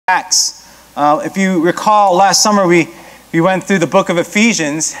Acts. If you recall, last summer we went through the book of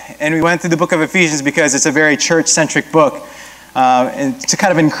Ephesians, and we went through the book of Ephesians because it's a very church-centric book, and to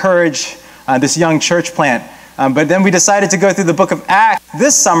kind of encourage this young church plant. But then we decided to go through the book of Acts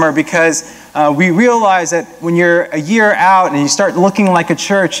this summer because we realized that when you're a year out and you start looking like a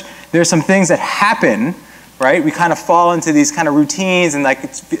church, there's some things that happen, right? We kind of fall into these kind of routines, and like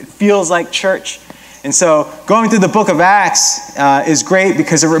it feels like church. And so going through the book of Acts is great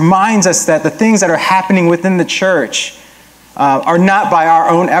because it reminds us that the things that are happening within the church are not by our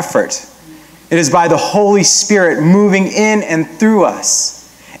own effort. It is by the Holy Spirit moving in and through us.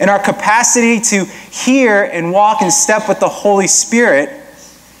 And our capacity to hear and walk in step with the Holy Spirit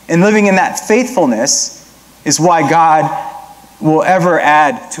and living in that faithfulness is why God will ever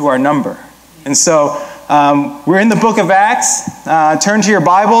add to our number. And so we're in the book of Acts. Turn to your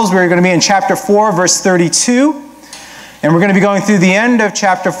Bibles. We're going to be in chapter 4, verse 32. And we're going to be going through the end of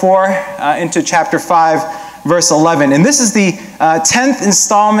chapter 4 into chapter 5, verse 11. And this is the 10th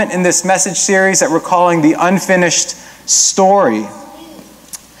installment in this message series that we're calling The Unfinished Story.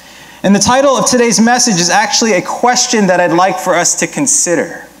 And the title of today's message is actually a question that I'd like for us to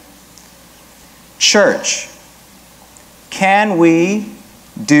consider. Church, can we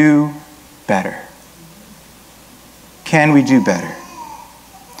do better? Can we do better?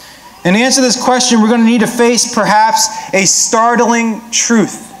 And to answer this question, we're going to need to face perhaps a startling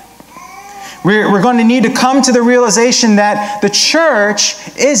truth. We're going to need to come to the realization that the church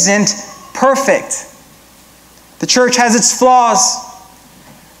isn't perfect. The church has its flaws.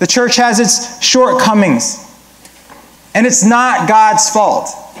 The church has its shortcomings. And it's not God's fault.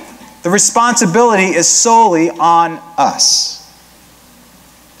 The responsibility is solely on us.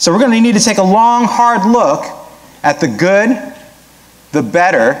 So we're going to need to take a long, hard look at the good, the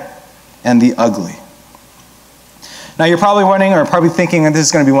better, and the ugly. Now you're probably wondering or probably thinking that this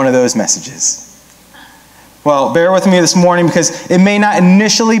is going to be one of those messages. Well, bear with me this morning because it may not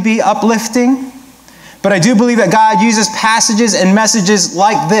initially be uplifting, but I do believe that God uses passages and messages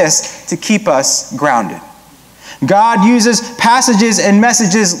like this to keep us grounded. God uses passages and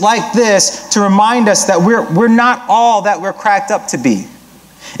messages like this to remind us that we're not all that we're cracked up to be.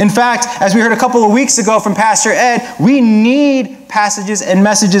 In fact, as we heard a couple of weeks ago from Pastor Ed, we need passages and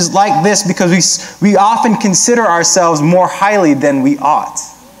messages like this because we often consider ourselves more highly than we ought.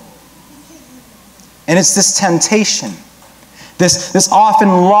 And it's this temptation, this often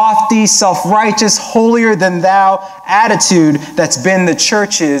lofty, self-righteous, holier-than-thou attitude that's been the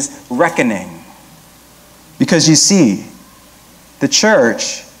church's reckoning. Because you see, the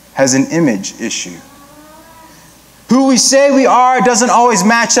church has an image issue. Who we say we are doesn't always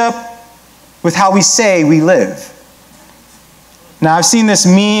match up with how we say we live. Now, I've seen this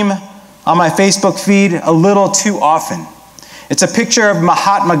meme on my Facebook feed a little too often. It's a picture of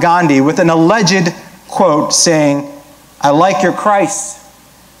Mahatma Gandhi with an alleged quote saying, "I like your Christ.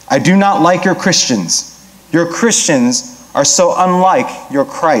 I do not like your Christians. Your Christians are so unlike your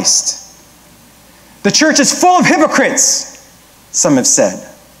Christ." The church is full of hypocrites, some have said.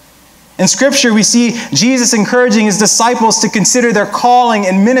 In Scripture, we see Jesus encouraging his disciples to consider their calling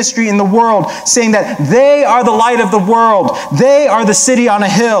and ministry in the world, saying that they are the light of the world. They are the city on a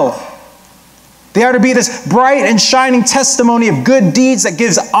hill. They are to be this bright and shining testimony of good deeds that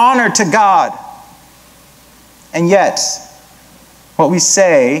gives honor to God. And yet, what we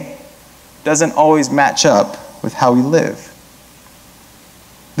say doesn't always match up with how we live.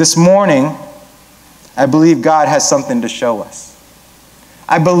 This morning, I believe God has something to show us.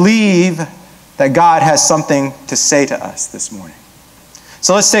 I believe that God has something to say to us this morning.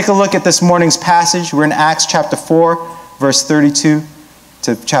 So let's take a look at this morning's passage. We're in Acts chapter 4, verse 32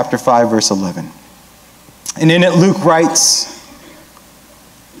 to chapter 5, verse 11. And in it, Luke writes,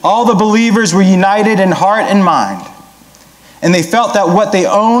 "All the believers were united in heart and mind, and they felt that what they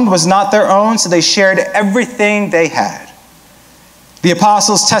owned was not their own, so they shared everything they had. The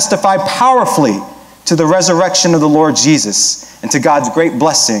apostles testified powerfully to the resurrection of the Lord Jesus, and to God's great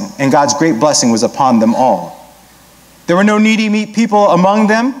blessing, and God's great blessing was upon them all. There were no needy people among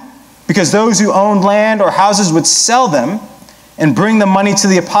them, because those who owned land or houses would sell them and bring the money to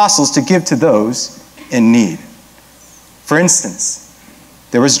the apostles to give to those in need. For instance,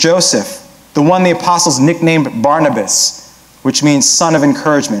 there was Joseph, the one the apostles nicknamed Barnabas, which means son of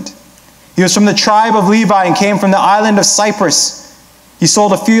encouragement. He was from the tribe of Levi and came from the island of Cyprus. He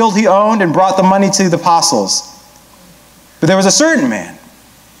sold a field he owned and brought the money to the apostles. But there was a certain man.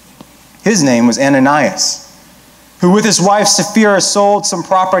 His name was Ananias, who with his wife Sapphira sold some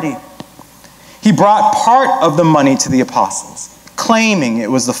property. He brought part of the money to the apostles, claiming it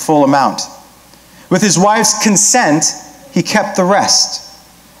was the full amount. With his wife's consent, he kept the rest.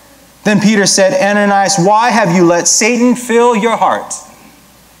 Then Peter said, Ananias, why have you let Satan fill your heart?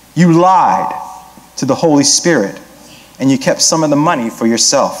 You lied to the Holy Spirit, and you kept some of the money for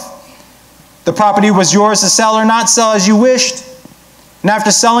yourself. The property was yours to sell or not sell as you wished. And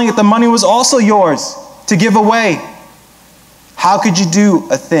after selling it, the money was also yours to give away. How could you do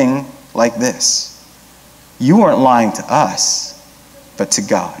a thing like this? You weren't lying to us, but to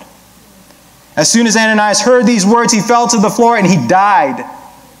God. As soon as Ananias heard these words, he fell to the floor and he died.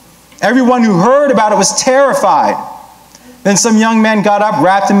 Everyone who heard about it was terrified. Then some young men got up,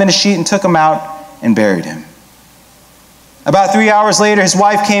 wrapped him in a sheet, and took him out and buried him. About 3 hours later, his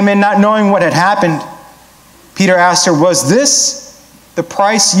wife came in, not knowing what had happened. Peter asked her, was this the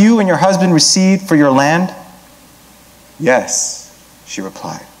price you and your husband received for your land? Yes, she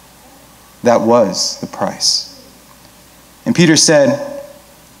replied. That was the price. And Peter said,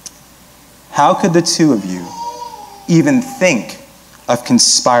 how could the two of you even think of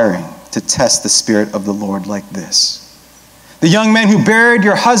conspiring to test the Spirit of the Lord like this? The young men who buried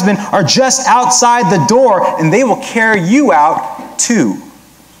your husband are just outside the door, and they will carry you out too.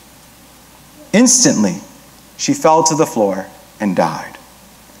 Instantly, she fell to the floor and died.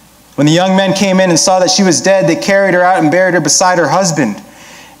 When the young men came in and saw that she was dead, they carried her out and buried her beside her husband.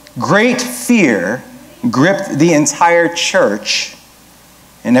 Great fear gripped the entire church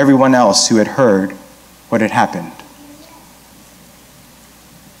and everyone else who had heard what had happened.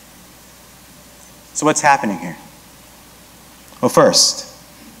 So what's happening here? Well, first,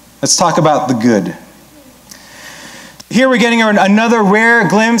 let's talk about the good. Here we're getting another rare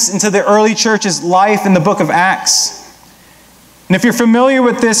glimpse into the early church's life in the book of Acts. And if you're familiar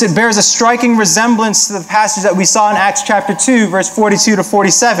with this, it bears a striking resemblance to the passage that we saw in Acts chapter 2, verse 42 to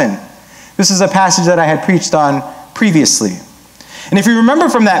 47. This is a passage that I had preached on previously. And if you remember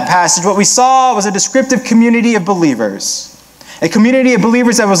from that passage, what we saw was a descriptive community of believers. A community of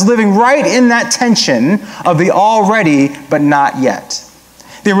believers that was living right in that tension of the already but not yet.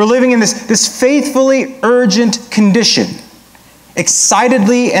 They were living in this faithfully urgent condition,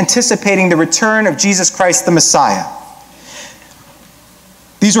 excitedly anticipating the return of Jesus Christ the Messiah.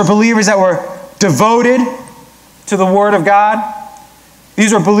 These were believers that were devoted to the Word of God.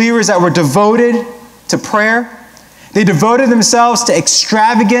 These were believers that were devoted to prayer. They devoted themselves to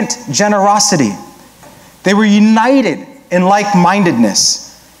extravagant generosity. They were united in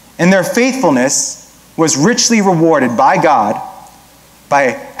like-mindedness, and their faithfulness was richly rewarded by God by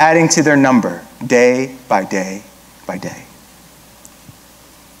adding to their number day by day by day.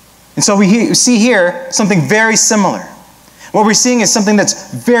 And so we see here something very similar. What we're seeing is something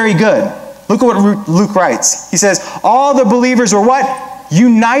that's very good. Look at what Luke writes. He says, all the believers were what?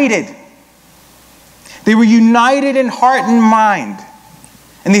 United. They were united in heart and mind.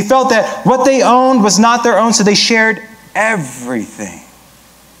 And they felt that what they owned was not their own, so they shared everything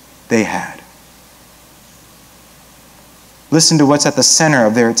they had. Listen to what's at the center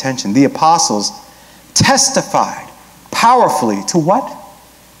of their attention. The apostles testified powerfully to what?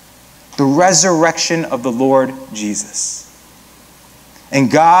 The resurrection of the Lord Jesus. And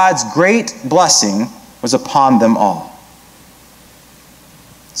God's great blessing was upon them all.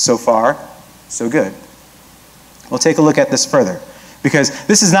 So far, so good. We'll take a look at this further. Because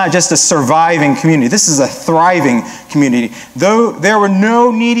this is not just a surviving community. This is a thriving community. Though there were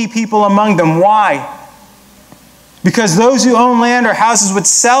no needy people among them. Why? Because those who own land or houses would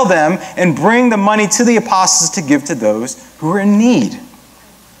sell them and bring the money to the apostles to give to those who were in need.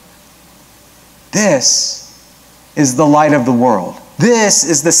 This is the light of the world. This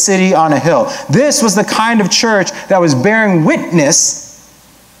is the city on a hill. This was the kind of church that was bearing witness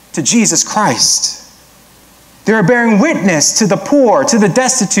to Jesus Christ. They were bearing witness to the poor, to the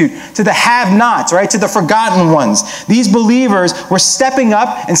destitute, to the have-nots, right? To the forgotten ones. These believers were stepping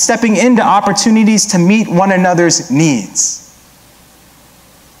up and stepping into opportunities to meet one another's needs.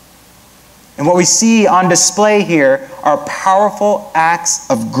 And what we see on display here are powerful acts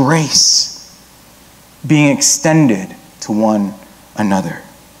of grace being extended to one another.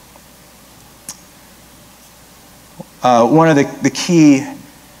 One of the key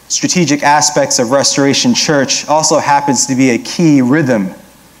strategic aspects of Restoration Church also happens to be a key rhythm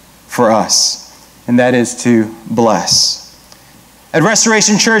for us, and that is to bless. At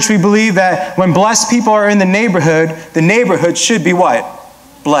Restoration Church, we believe that when blessed people are in the neighborhood should be what?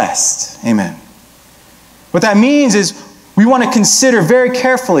 Blessed. Amen. What that means is we want to consider very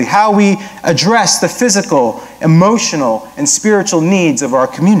carefully how we address the physical, emotional, and spiritual needs of our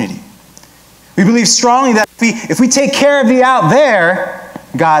community. We believe strongly that if we take care of the out there,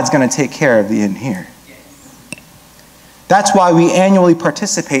 God's going to take care of the in here. That's why we annually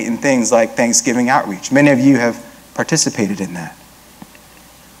participate in things like Thanksgiving outreach. Many of you have participated in that.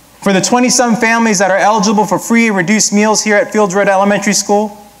 For the 20-some families that are eligible for free and reduced meals here at Fields Road Elementary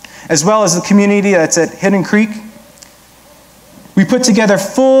School, as well as the community that's at Hidden Creek, we put together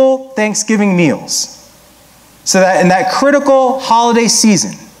full Thanksgiving meals so that in that critical holiday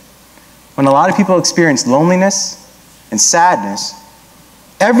season, when a lot of people experience loneliness and sadness,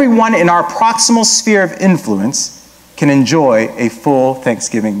 everyone in our proximal sphere of influence can enjoy a full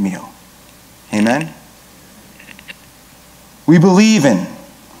Thanksgiving meal. Amen? We believe in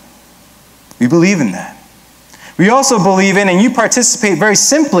that. We also believe in, and you participate very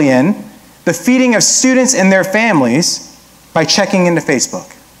simply in, the feeding of students and their families by checking into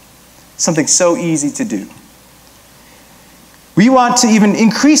Facebook. Something so easy to do. We want to even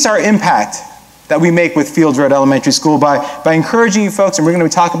increase our impact that we make with Fields Road Elementary School by encouraging you folks, and we're going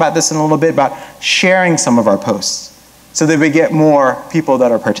to talk about this in a little bit, about sharing some of our posts so that we get more people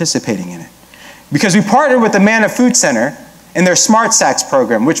that are participating in it. Because we partnered with the Manna Food Center in their Smart Sacks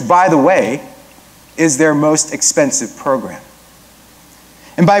program, which, by the way, is their most expensive program.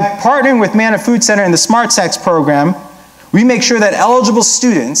 And by partnering with Manna Food Center in the Smart Sacks program, we make sure that eligible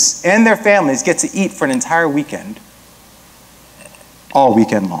students and their families get to eat for an entire weekend, all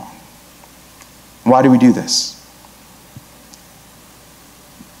weekend long. Why do we do this?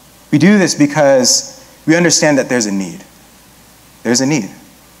 We do this because we understand that there's a need. There's a need.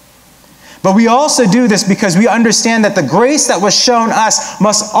 But we also do this because we understand that the grace that was shown us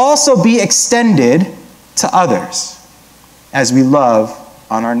must also be extended to others as we love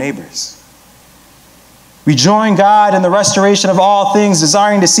on our neighbors. We join God in the restoration of all things,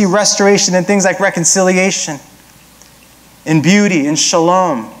 desiring to see restoration in things like reconciliation, in beauty, in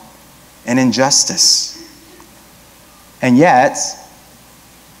shalom, and in justice. And yet,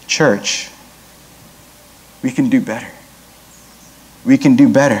 church, we can do better. We can do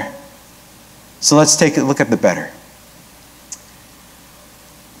better. So let's take a look at the better.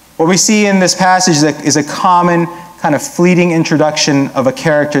 What we see in this passage is a common kind of fleeting introduction of a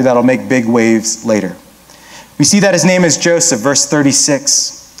character that'll make big waves later. We see that his name is Joseph, verse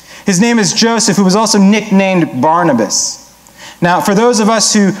 36. His name is Joseph, who was also nicknamed Barnabas. Now, for those of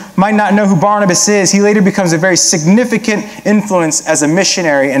us who might not know who Barnabas is, he later becomes a very significant influence as a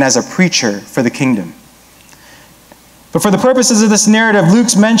missionary and as a preacher for the kingdom. But for the purposes of this narrative,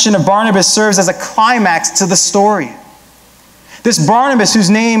 Luke's mention of Barnabas serves as a climax to the story. This Barnabas, whose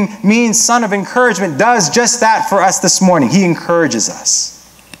name means son of encouragement, does just that for us this morning. He encourages us.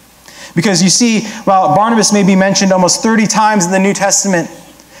 Because you see, while Barnabas may be mentioned almost 30 times in the New Testament,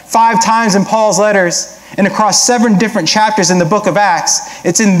 5 times in Paul's letters, and across 7 different chapters in the book of Acts,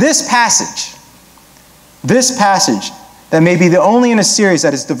 it's in this passage that may be the only in a series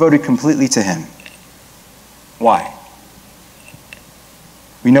that is devoted completely to him. Why?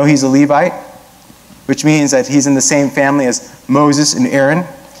 We know he's a Levite, which means that he's in the same family as Moses and Aaron.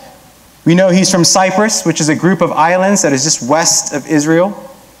 We know he's from Cyprus, which is a group of islands that is just west of Israel.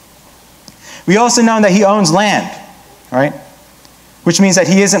 We also know that he owns land, right? Which means that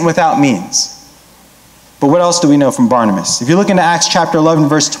he isn't without means. But what else do we know from Barnabas? If you look into Acts chapter 11,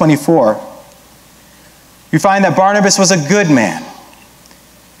 verse 24, you find that Barnabas was a good man.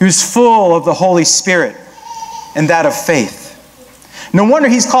 He was full of the Holy Spirit and that of faith. No wonder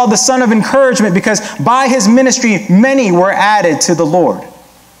he's called the son of encouragement, because by his ministry, many were added to the Lord.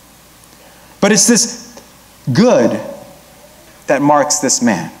 But it's this good that marks this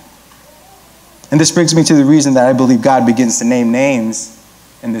man. And this brings me to the reason that I believe God begins to name names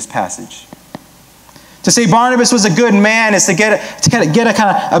in this passage. To say Barnabas was a good man is to get a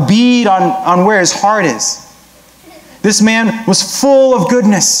kind of a bead on where his heart is. This man was full of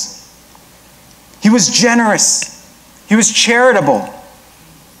goodness. He was generous. He was charitable.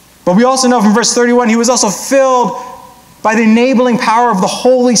 But we also know from verse 31, he was also filled by the enabling power of the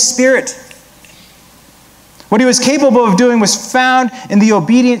Holy Spirit. What he was capable of doing was found in the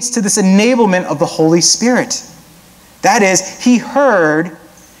obedience to this enablement of the Holy Spirit. That is, he heard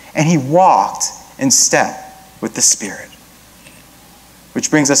and he walked in step with the Spirit.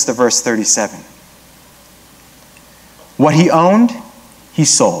 Which brings us to verse 37. What he owned, he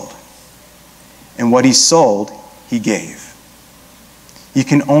sold. And what he sold, he gave. You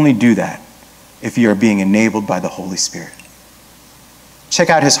can only do that if you are being enabled by the Holy Spirit. Check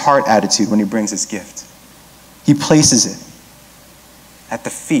out his heart attitude when he brings his gift. He places it at the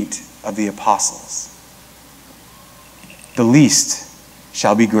feet of the apostles. The least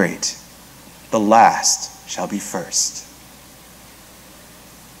shall be great. The last shall be first.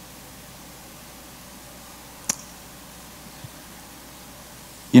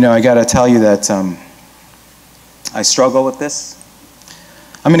 You know, I got to tell you that I struggle with this.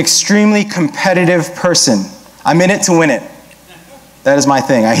 I'm an extremely competitive person. I'm in it to win it. That is my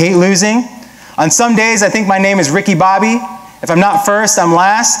thing. I hate losing. On some days, I think my name is Ricky Bobby. If I'm not first, I'm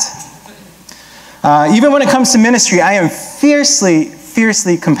last. Even when it comes to ministry, I am fiercely,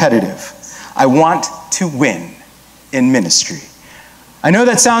 fiercely competitive. I want to win in ministry. I know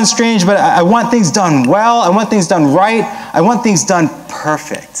that sounds strange, but I want things done well. I want things done right. I want things done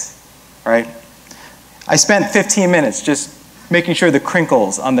perfect, right? I spent 15 minutes just making sure the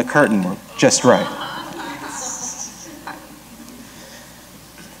crinkles on the curtain were just right.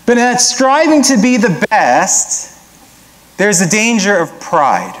 But in that striving to be the best, there's a danger of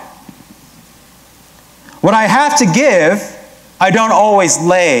pride. What I have to give, I don't always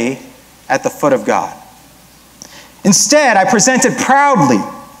lay at the foot of God. Instead, I present it proudly,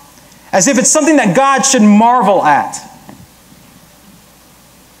 as if it's something that God should marvel at.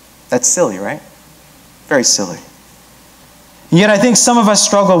 That's silly, right? Very silly. And yet I think some of us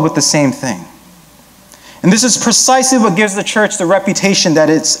struggle with the same thing. And this is precisely what gives the church the reputation that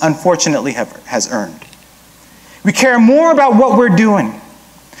it's unfortunately has earned. We care more about what we're doing.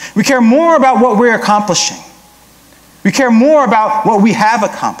 We care more about what we're accomplishing. We care more about what we have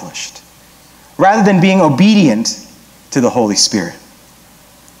accomplished, rather than being obedient to the Holy Spirit.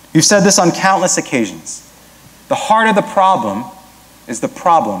 We've said this on countless occasions. The heart of the problem is the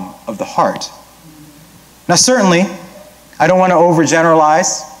problem of the heart. Now, certainly, I don't want to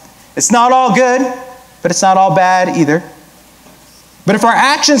overgeneralize. It's not all good, but it's not all bad either. But if our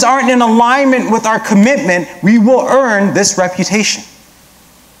actions aren't in alignment with our commitment, we will earn this reputation.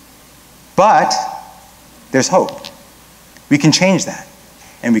 But there's hope. We can change that,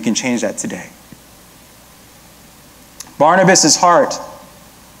 and we can change that today. Barnabas' heart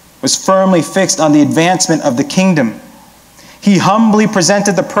was firmly fixed on the advancement of the kingdom. He humbly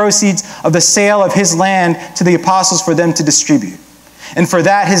presented the proceeds of the sale of his land to the apostles for them to distribute. And for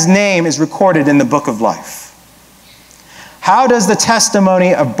that, his name is recorded in the book of life. How does the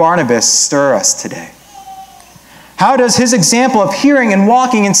testimony of Barnabas stir us today? How does his example of hearing and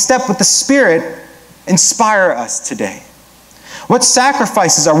walking in step with the Spirit inspire us today? What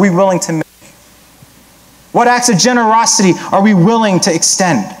sacrifices are we willing to make? What acts of generosity are we willing to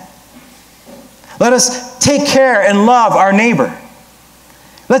extend? Let us take care and love our neighbor.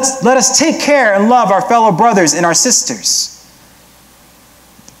 Let us take care and love our fellow brothers and our sisters.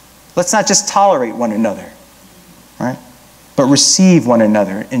 Let's not just tolerate one another, right? But receive one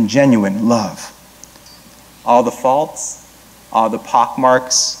another in genuine love. All the faults, all the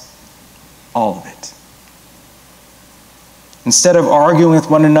pockmarks, all of it. Instead of arguing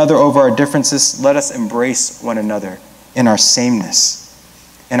with one another over our differences, let us embrace one another in our sameness,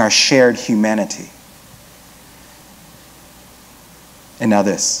 in our shared humanity. And now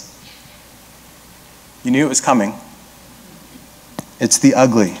this. You knew it was coming. It's the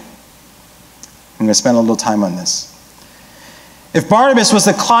ugly. I'm going to spend a little time on this. If Barnabas was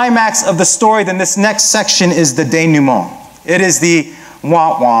the climax of the story, then this next section is the denouement. It is the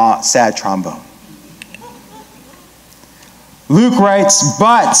wah-wah sad trombone. Luke writes,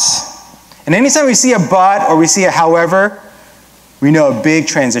 but, and anytime we see a but or we see a however, we know a big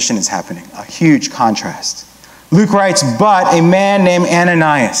transition is happening, a huge contrast. Luke writes, but a man named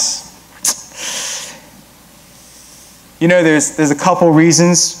Ananias. You know, there's a couple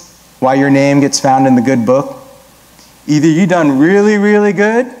reasons why your name gets found in the good book. Either you done really, really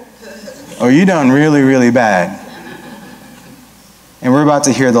good, or you done really, really bad. And we're about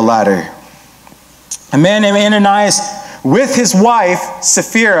to hear the latter. A man named Ananias, with his wife,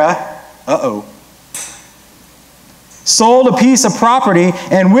 Sapphira, sold a piece of property,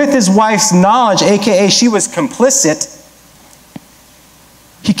 and with his wife's knowledge, aka she was complicit,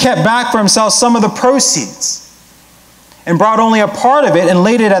 he kept back for himself some of the proceeds and brought only a part of it and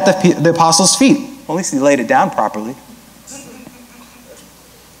laid it at the apostles' feet. Well, at least he laid it down properly.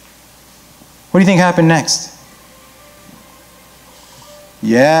 What do you think happened next?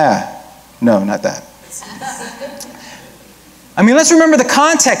 Yeah. No, not that. I mean, let's remember the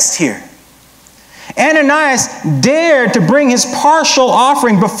context here. Ananias dared to bring his partial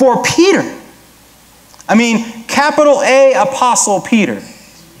offering before Peter. I mean, capital A, Apostle Peter.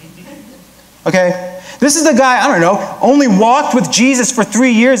 Okay? This is the guy, I don't know, only walked with Jesus for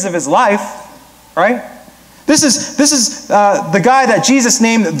 3 years of his life, right? This is the guy that Jesus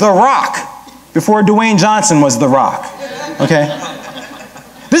named The Rock before Doan Johnson was The Rock. Okay?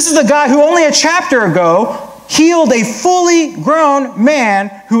 This is the guy who only a chapter ago healed a fully grown man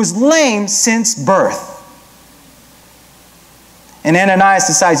who was lame since birth. And Ananias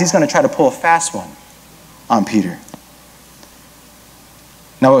decides he's going to try to pull a fast one on Peter.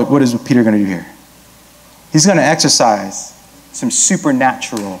 Now, what is Peter going to do here? He's going to exercise some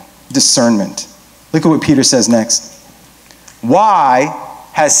supernatural discernment. Look at what Peter says next. Why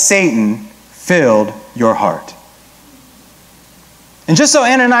has Satan filled your heart? And just so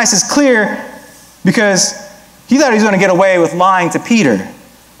Ananias is clear, because he thought he was going to get away with lying to Peter.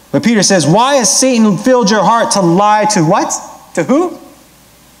 But Peter says, why has Satan filled your heart to lie to what? To who?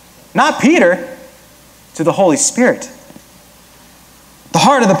 Not Peter, to the Holy Spirit. The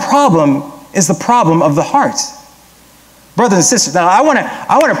heart of the problem is the problem of the heart. Brothers and sisters, now I want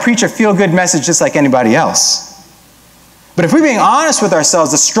to preach a feel-good message just like anybody else. But if we're being honest with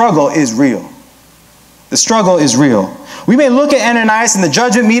ourselves, the struggle is real. The struggle is real. We may look at Ananias and the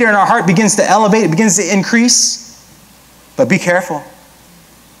judgment meter in our heart begins to elevate, it begins to increase. But be careful.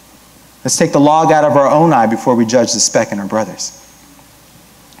 Let's take the log out of our own eye before we judge the speck in our brothers.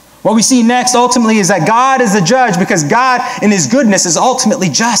 What we see next ultimately is that God is the judge because God in his goodness is ultimately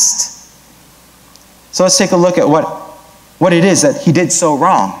just. So let's take a look at what it is that he did so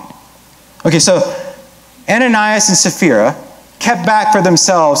wrong. Okay, so Ananias and Sapphira kept back for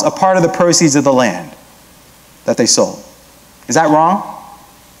themselves a part of the proceeds of the land that they sold. Is that wrong?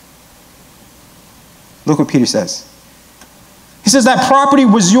 Look what Peter says. He says that property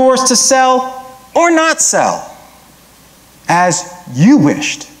was yours to sell or not sell, as you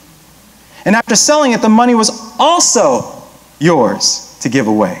wished. And after selling it, the money was also yours to give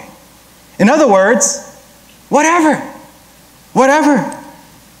away. In other words, whatever.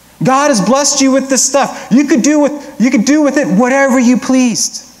 God has blessed you with this stuff. You could do with it whatever you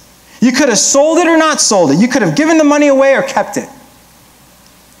pleased. You could have sold it or not sold it. You could have given the money away or kept it.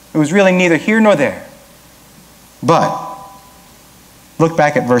 It was really neither here nor there. But look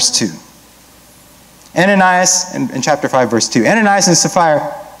back at verse 2. Ananias, in chapter 5, verse 2. Ananias and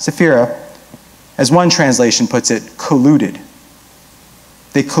Sapphira, as one translation puts it, colluded.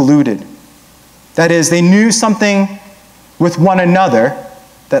 They colluded. That is, they knew something with one another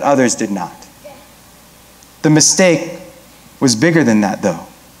that others did not. The mistake was bigger than that, though.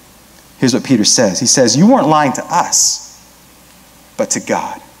 Here's what Peter says. He says, you weren't lying to us, but to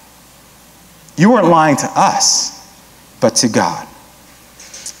God. You weren't lying to us, but to God.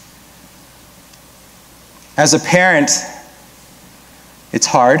 As a parent, it's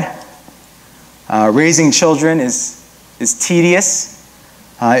hard. Raising children is tedious.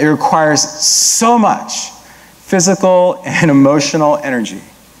 It requires so much physical and emotional energy.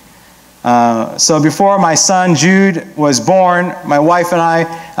 So before my son Jude was born, my wife and I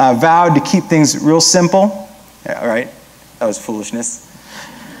vowed to keep things real simple. Yeah, all right, that was foolishness.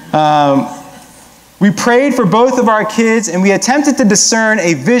 We prayed for both of our kids, and we attempted to discern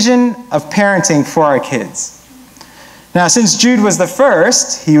a vision of parenting for our kids. Now, since Jude was the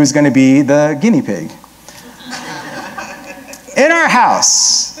first, he was going to be the guinea pig. In our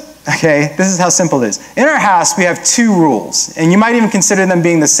house, okay, this is how simple it is. In our house, we have 2 rules, and you might even consider them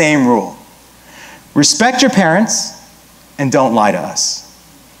being the same rule. Respect your parents, and don't lie to us.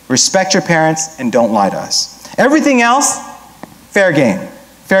 Respect your parents, and don't lie to us. Everything else, fair game.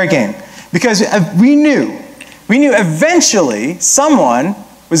 Fair game. Because we knew eventually someone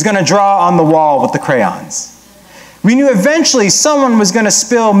was going to draw on the wall with the crayons. We knew eventually someone was going to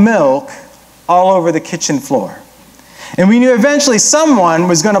spill milk all over the kitchen floor. And we knew eventually someone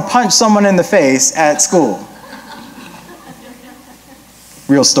was going to punch someone in the face at school.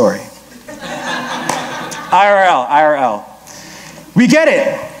 Real story. IRL. We get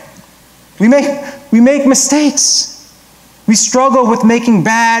it. We make mistakes. We struggle with making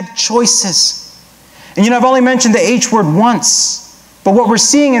bad choices. And I've only mentioned the H word once, but what we're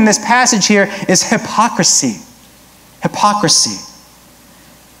seeing in this passage here is hypocrisy. Hypocrisy.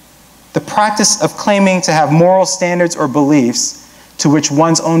 The practice of claiming to have moral standards or beliefs to which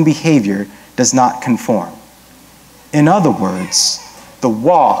one's own behavior does not conform. In other words, the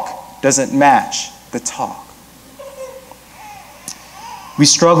walk doesn't match the talk. We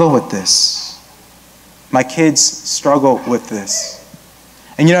struggle with this. My kids struggle with this.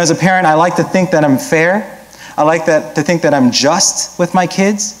 And as a parent, I like to think that I'm fair. I like to think that I'm just with my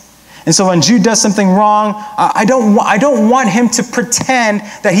kids. And so when Jude does something wrong, I don't want him to pretend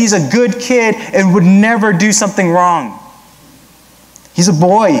that he's a good kid and would never do something wrong. He's a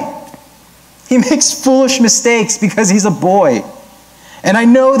boy. He makes foolish mistakes because he's a boy. And I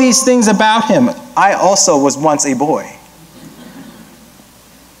know these things about him. I also was once a boy.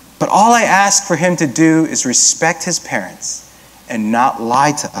 But all I ask for him to do is respect his parents and not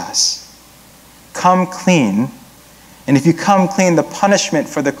lie to us. Come clean. And if you come clean, the punishment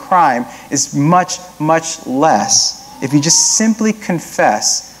for the crime is much, much less if you just simply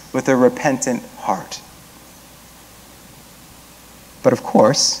confess with a repentant heart. But of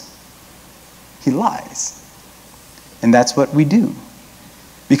course, he lies. And that's what we do.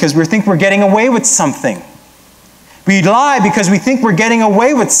 Because we think we're getting away with something. We lie because we think we're getting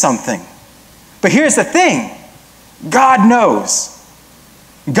away with something. But here's the thing. God knows.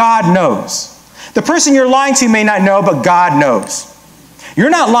 God knows. The person you're lying to may not know, but God knows. You're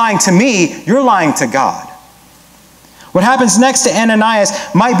not lying to me, you're lying to God. What happens next to Ananias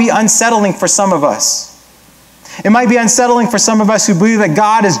might be unsettling for some of us. It might be unsettling for some of us who believe that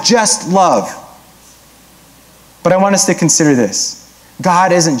God is just love. But I want us to consider this.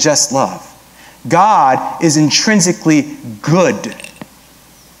 God isn't just love. God is intrinsically good.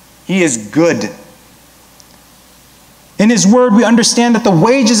 He is good. In His word, we understand that the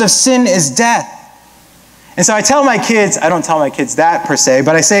wages of sin is death. And so I tell my kids, I don't tell my kids that per se,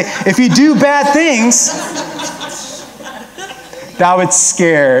 but I say, if you do bad things, that would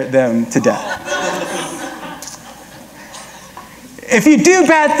scare them to death. If you do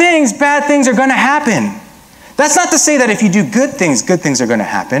bad things are going to happen. That's not to say that if you do good things are going to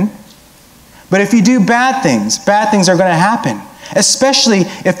happen. But if you do bad things are going to happen. Especially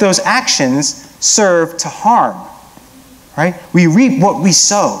if those actions serve to harm. Right? We reap what we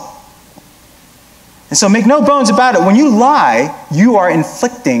sow. And so make no bones about it. When you lie, you are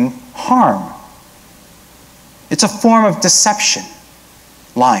inflicting harm. It's a form of deception.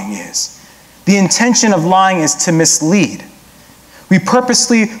 Lying is. The intention of lying is to mislead. We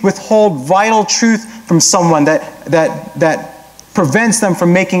purposely withhold vital truth from someone that prevents them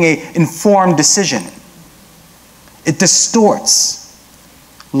from making an informed decision. It distorts.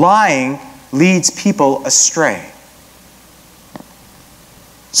 Lying leads people astray.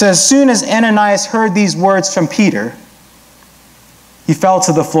 So as soon as Ananias heard these words from Peter, he fell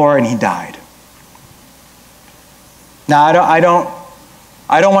to the floor and he died. Now, I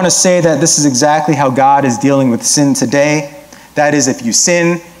don't want to say that this is exactly how God is dealing with sin today. That is, if you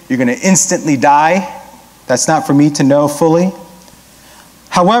sin, you're going to instantly die. That's not for me to know fully.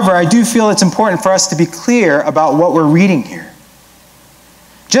 However, I do feel it's important for us to be clear about what we're reading here.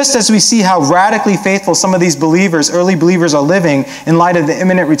 Just as we see how radically faithful some of these believers, early believers, are living in light of the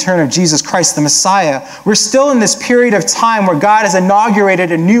imminent return of Jesus Christ, the Messiah, we're still in this period of time where God has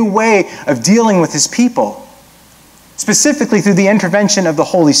inaugurated a new way of dealing with His people, specifically through the intervention of the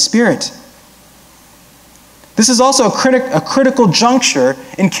Holy Spirit. This is also a critical juncture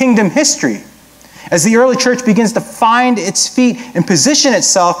in kingdom history, as the early church begins to find its feet and position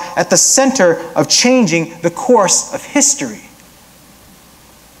itself at the center of changing the course of history.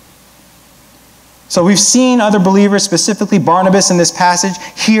 So we've seen other believers, specifically Barnabas in this passage,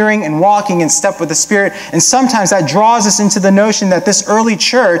 hearing and walking in step with the Spirit. And sometimes that draws us into the notion that this early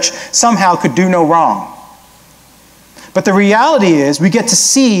church somehow could do no wrong. But the reality is we get to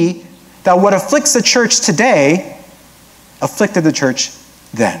see that what afflicts the church today afflicted the church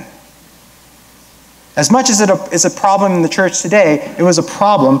then. As much as it is a problem in the church today, it was a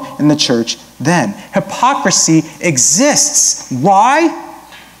problem in the church then. Hypocrisy exists. Why?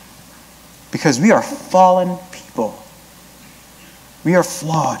 Because we are fallen people. We are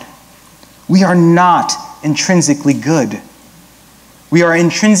flawed. We are not intrinsically good. We are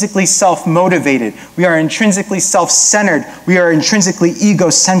intrinsically self-motivated. We are intrinsically self-centered. We are intrinsically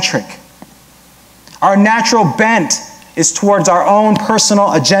egocentric. Our natural bent is towards our own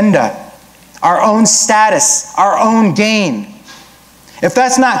personal agenda, our own status, our own gain. If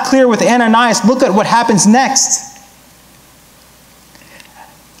that's not clear with Ananias, look at what happens next.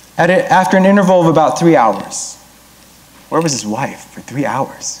 After an interval of about 3 hours, where was his wife for 3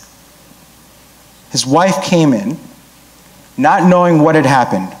 hours? His wife came in, not knowing what had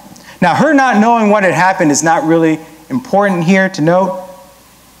happened. Now, her not knowing what had happened is not really important here to note.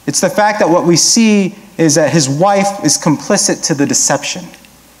 It's the fact that what we see is that his wife is complicit to the deception.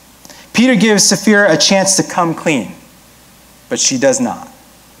 Peter gives Sapphira a chance to come clean, but she does not.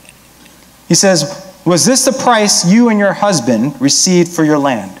 He says, "Was this the price you and your husband received for your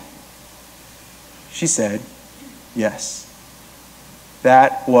land?" She said, "Yes,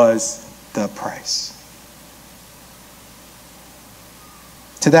 that was the price."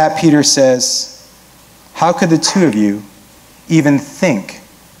 To that, Peter says, "How could the two of you even think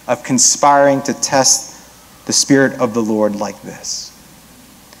of conspiring to test the Spirit of the Lord like this?"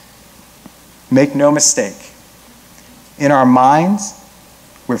 Make no mistake, in our minds,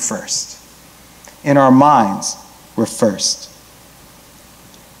 we're first. In our minds, we're first.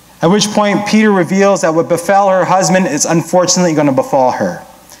 At which point, Peter reveals that what befell her husband is unfortunately going to befall her.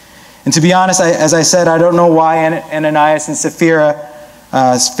 And to be honest, as I said, I don't know why Ananias and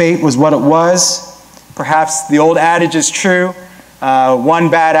Sapphira's fate was what it was. Perhaps the old adage is true. One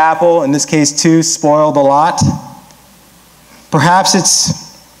bad apple, in this case two, spoiled the lot. Perhaps it's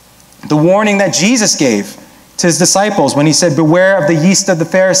the warning that Jesus gave to his disciples when he said, "Beware of the yeast of the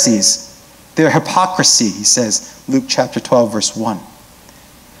Pharisees." their hypocrisy, he says, Luke chapter 12, verse 1.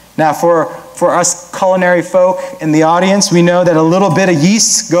 Now, for us culinary folk in the audience, we know that a little bit of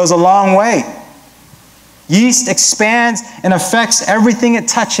yeast goes a long way. Yeast expands and affects everything it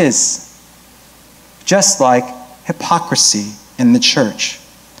touches, just like hypocrisy in the church.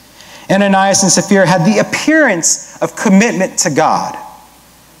 Ananias and Sapphira had the appearance of commitment to God,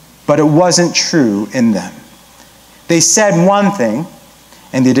 but it wasn't true in them. They said one thing,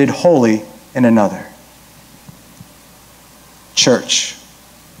 and they did wholly in another. Church,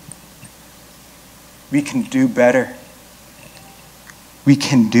 we can do better. We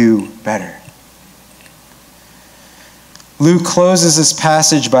can do better. Luke closes this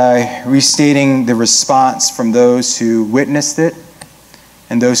passage by restating the response from those who witnessed it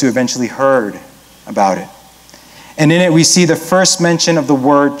and those who eventually heard about it. And in it we see the first mention of the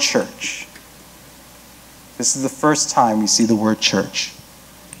word church. This is the first time we see the word church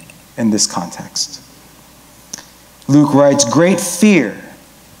in this context. Luke writes, great fear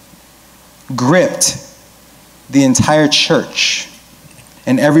gripped the entire church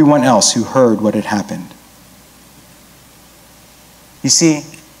and everyone else who heard what had happened. You see,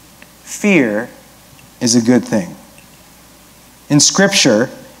 fear is a good thing. In Scripture,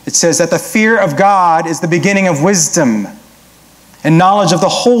 it says that the fear of God is the beginning of wisdom, and knowledge of the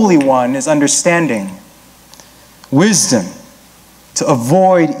Holy One is understanding. Wisdom to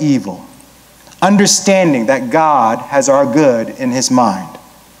avoid evil, understanding that God has our good in his mind.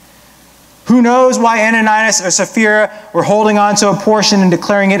 Who knows why Ananias or Sapphira were holding on to a portion and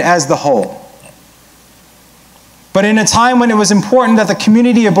declaring it as the whole? But in a time when it was important that the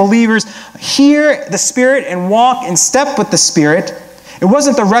community of believers hear the Spirit and walk in step with the Spirit, it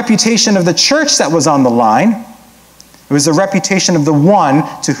wasn't the reputation of the church that was on the line. It was the reputation of the one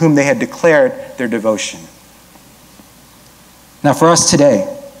to whom they had declared their devotion. Now for us today,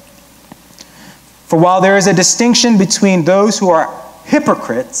 for while there is a distinction between those who are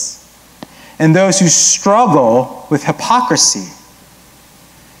hypocrites and those who struggle with hypocrisy,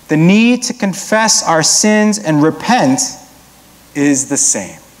 the need to confess our sins and repent is the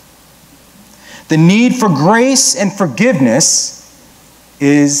same. The need for grace and forgiveness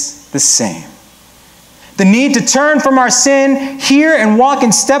is the same. The need to turn from our sin, hear and walk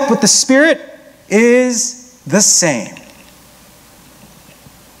in step with the Spirit is the same.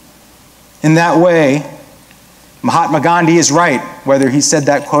 In that way, Mahatma Gandhi is right, whether he said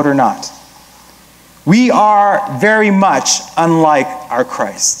that quote or not. We are very much unlike our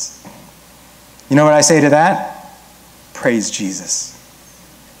Christ. You know what I say to that? Praise Jesus.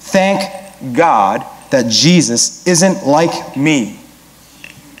 Thank God that Jesus isn't like me.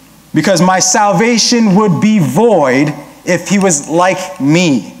 Because my salvation would be void if he was like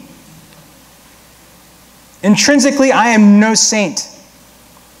me. Intrinsically, I am no saint.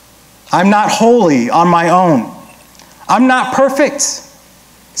 I'm not holy on my own. I'm not perfect,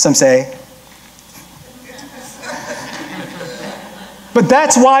 some say. But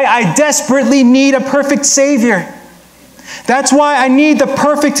that's why I desperately need a perfect Savior. That's why I need the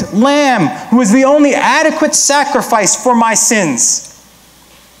perfect Lamb, who is the only adequate sacrifice for my sins.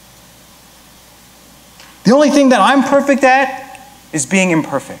 The only thing that I'm perfect at is being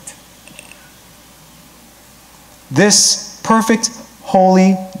imperfect. This perfect,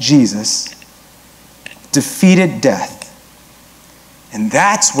 holy Jesus defeated death. And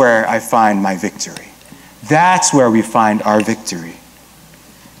that's where I find my victory. That's where we find our victory.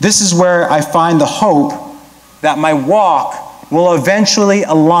 This is where I find the hope that my walk will eventually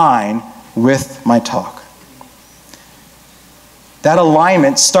align with my talk. That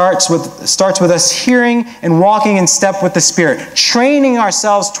alignment starts with us hearing and walking in step with the Spirit, training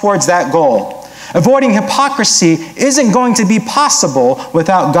ourselves towards that goal. Avoiding hypocrisy isn't going to be possible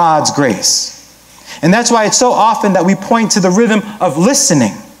without God's grace. And that's why it's so often that we point to the rhythm of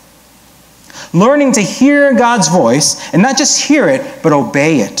listening. Learning to hear God's voice, and not just hear it, but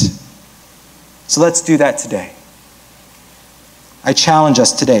obey it. So let's do that today. I challenge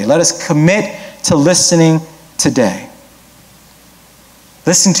us today. Let us commit to listening today.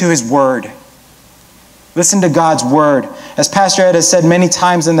 Listen to his word. Listen to God's word. As Pastor Ed has said many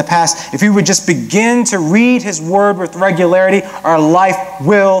times in the past, if we would just begin to read his word with regularity, our life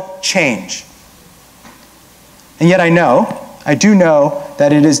will change. And yet I do know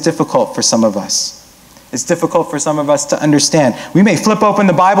that it is difficult for some of us. It's difficult for some of us to understand. We may flip open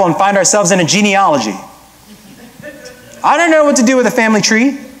the Bible and find ourselves in a genealogy. I don't know what to do with a family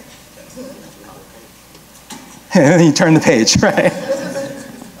tree. You turn the page, right?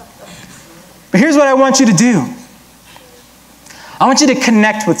 But here's what I want you to do. I want you to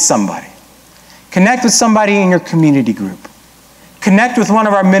connect with somebody. Connect with somebody in your community group. Connect with one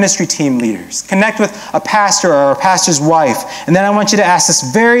of our ministry team leaders. Connect with a pastor or a pastor's wife. And then I want you to ask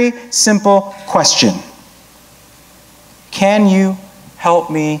this very simple question. Can you help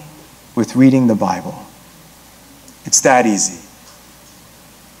me with reading the Bible? It's that easy.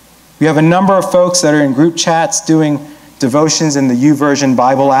 We have a number of folks that are in group chats doing devotions in the YouVersion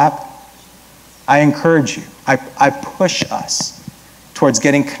Bible app. I encourage you. I push us towards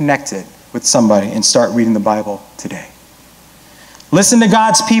getting connected with somebody and start reading the Bible today. Listen to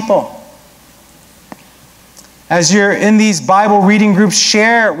God's people. As you're in these Bible reading groups,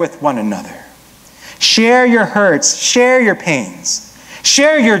 share with one another. Share your hurts. Share your pains.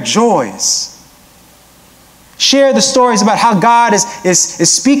 Share your joys. Share the stories about how God is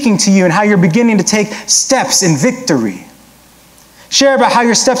speaking to you and how you're beginning to take steps in victory. Share about how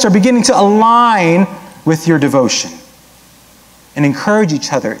your steps are beginning to align with your devotion. And encourage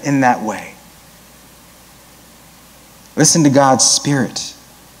each other in that way. Listen to God's Spirit.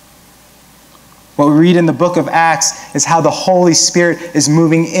 What we read in the book of Acts is how the Holy Spirit is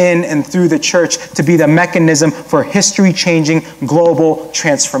moving in and through the church to be the mechanism for history-changing global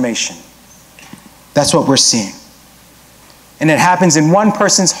transformation. That's what we're seeing. And it happens in one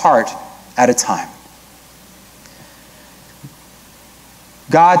person's heart at a time.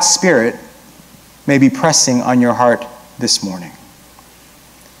 God's Spirit may be pressing on your heart this morning.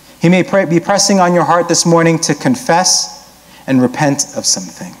 He may be pressing on your heart this morning to confess and repent of some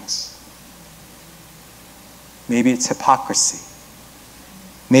things. Maybe it's hypocrisy.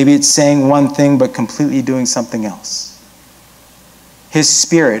 Maybe it's saying one thing but completely doing something else. His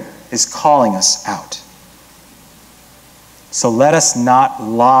Spirit is calling us out. So let us not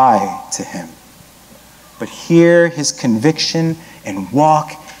lie to him, but hear his conviction and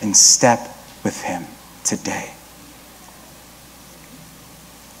walk in step with him today.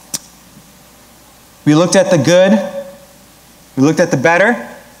 We looked at the good. We looked at the better.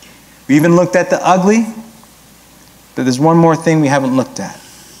 We even looked at the ugly. But there's one more thing we haven't looked at,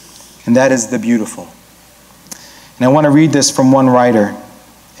 and that is the beautiful. And I want to read this from one writer,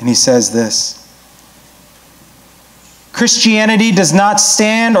 and he says this. Christianity does not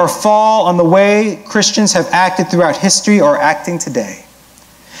stand or fall on the way Christians have acted throughout history or acting today.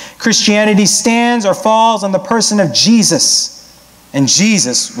 Christianity stands or falls on the person of Jesus, and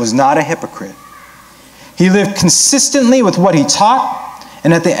Jesus was not a hypocrite. He lived consistently with what he taught,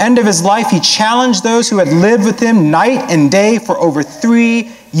 and at the end of his life, he challenged those who had lived with him night and day for over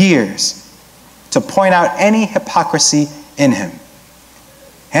 3 years to point out any hypocrisy in him.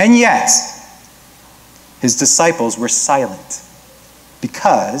 And yet, his disciples were silent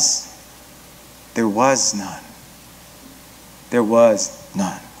because there was none. There was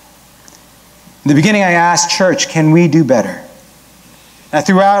none. In the beginning, I asked, church, can we do better? Now,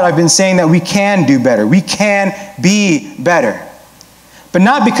 throughout, I've been saying that we can do better. We can be better. But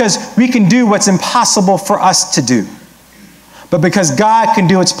not because we can do what's impossible for us to do, but because God can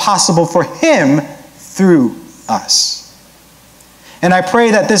do what's possible for him through us. And I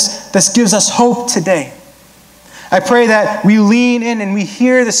pray that this gives us hope today. I pray that we lean in and we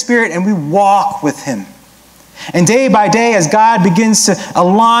hear the Spirit and we walk with him. And day by day, as God begins to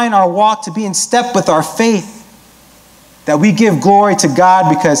align our walk to be in step with our faith, that we give glory to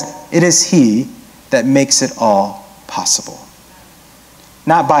God because it is he that makes it all possible.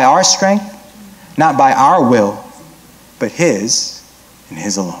 Not by our strength, not by our will, but his and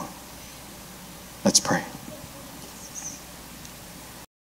his alone. Let's pray.